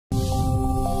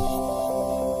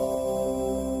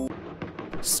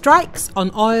Strikes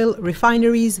on oil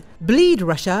refineries bleed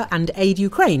Russia and aid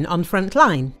Ukraine on front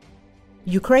line.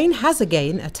 Ukraine has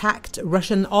again attacked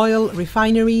Russian oil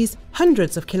refineries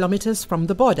hundreds of kilometers from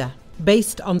the border.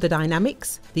 Based on the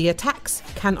dynamics, the attacks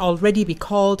can already be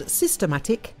called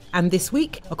systematic, and this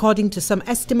week, according to some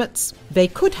estimates, they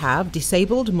could have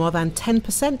disabled more than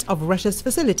 10% of Russia's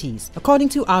facilities, according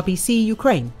to RBC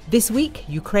Ukraine. This week,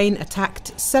 Ukraine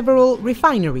attacked several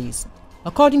refineries.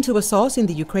 According to a source in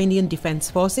the Ukrainian Defense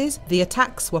Forces, the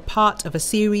attacks were part of a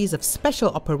series of special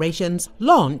operations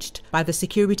launched by the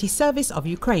Security Service of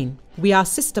Ukraine. We are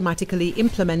systematically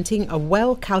implementing a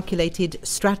well-calculated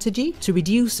strategy to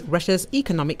reduce Russia's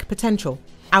economic potential.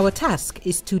 Our task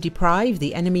is to deprive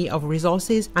the enemy of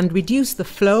resources and reduce the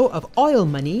flow of oil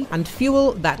money and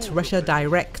fuel that Russia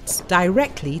directs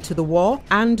directly to the war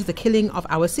and the killing of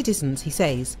our citizens, he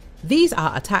says. These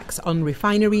are attacks on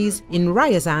refineries in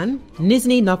Ryazan,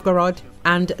 Nizhny Novgorod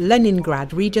and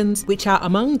Leningrad regions, which are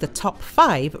among the top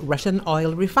 5 Russian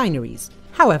oil refineries.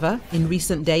 However, in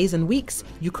recent days and weeks,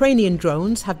 Ukrainian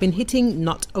drones have been hitting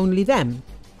not only them.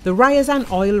 The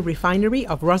Ryazan oil refinery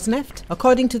of Rosneft,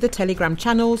 according to the Telegram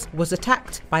channels, was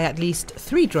attacked by at least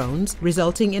 3 drones,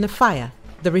 resulting in a fire.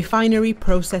 The refinery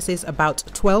processes about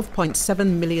 12.7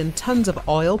 million tons of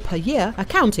oil per year,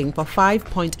 accounting for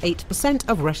 5.8%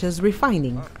 of Russia's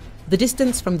refining. The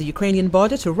distance from the Ukrainian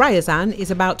border to Ryazan is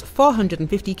about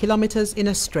 450 kilometers in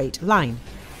a straight line.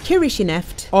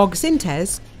 Kirishineft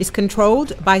Orgsyntez is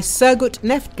controlled by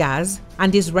Surgutneftgaz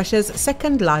and is Russia's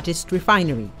second largest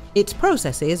refinery. It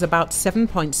processes about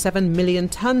 7.7 million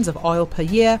tons of oil per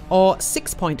year, or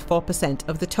 6.4%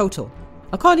 of the total.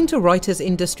 According to Reuters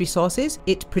industry sources,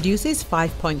 it produces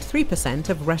 5.3%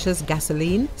 of Russia's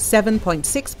gasoline,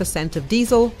 7.6% of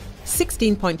diesel,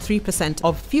 16.3%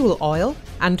 of fuel oil,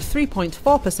 and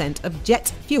 3.4% of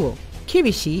jet fuel.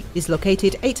 Kirishi is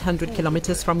located 800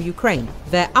 kilometers from Ukraine.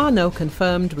 There are no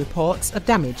confirmed reports of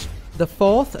damage. The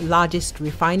 4th largest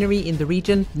refinery in the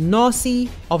region, Norsy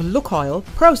of Lukoil,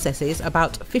 processes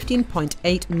about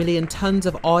 15.8 million tons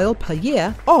of oil per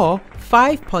year, or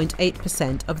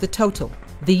 5.8% of the total.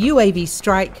 The UAV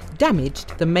strike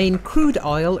damaged the main crude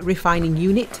oil refining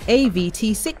unit,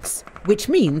 AVT-6, which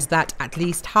means that at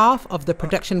least half of the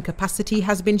production capacity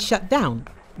has been shut down.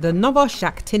 The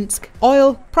Novoshakhtinsk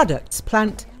oil products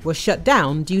plant was shut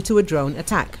down due to a drone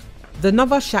attack. The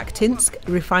Novoshakhtinsk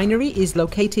refinery is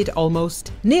located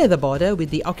almost near the border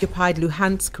with the occupied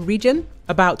Luhansk region,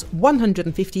 about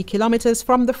 150 kilometers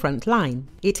from the front line.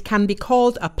 It can be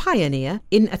called a pioneer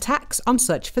in attacks on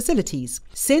such facilities.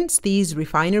 Since these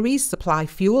refineries supply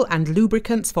fuel and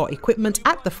lubricants for equipment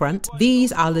at the front,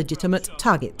 these are legitimate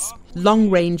targets.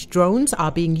 Long-range drones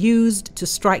are being used to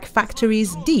strike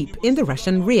factories deep in the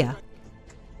Russian rear.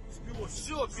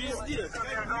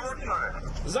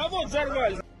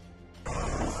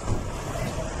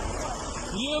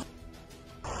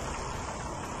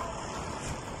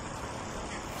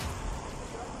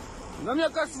 Да мне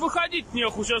кажется, выходить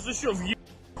нехуй, сейчас еще въеб...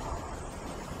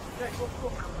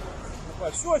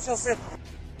 Все, сейчас это...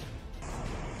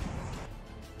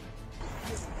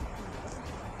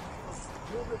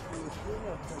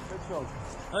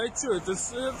 А что, это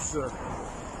это?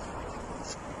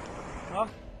 А?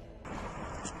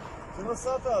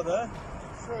 Красота, да?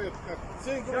 Что это как?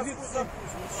 Все грузится.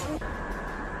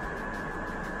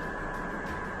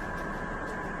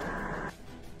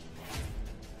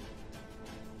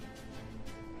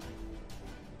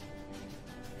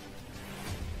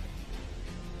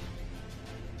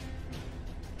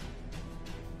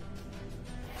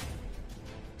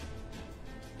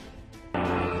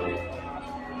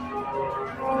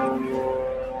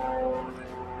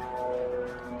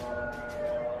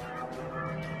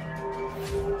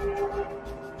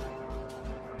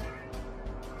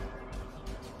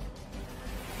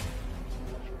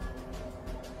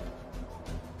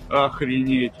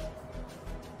 Охренеть.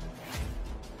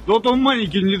 Да вот он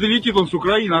маленький, не долетит, он с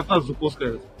Украины от нас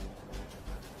запускает.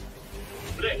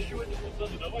 Бля, еще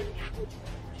один, давай.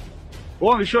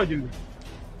 Вон еще один.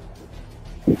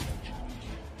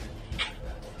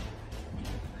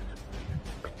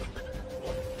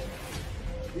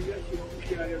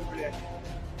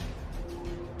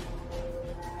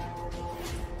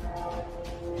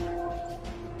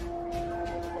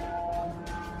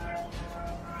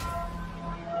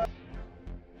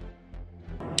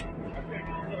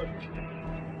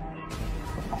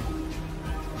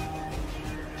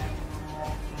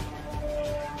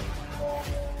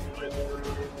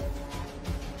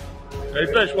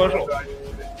 И дальше пошел.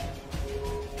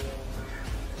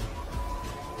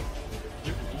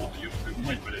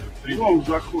 Он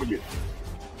заходит.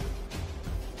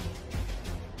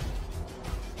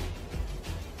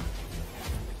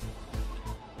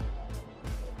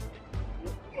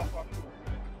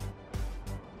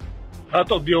 А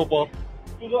тот где упал?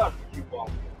 Туда упал.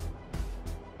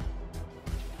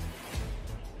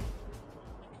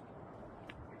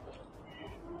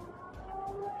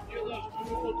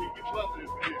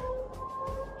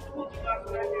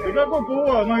 Да как он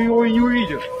ПВО, она его и не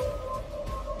увидит.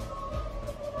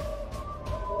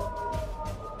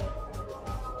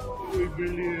 Ой,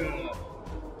 бля.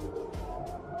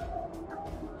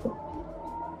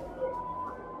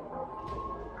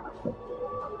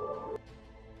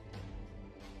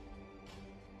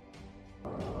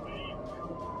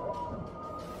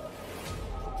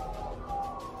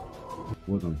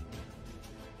 Вот он.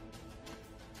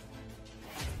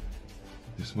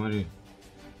 Ты смотри.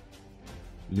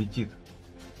 Летит.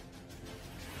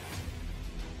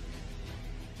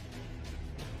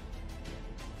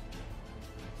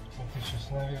 Это сейчас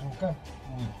наверняка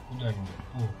будет куда-нибудь.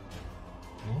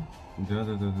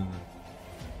 Да.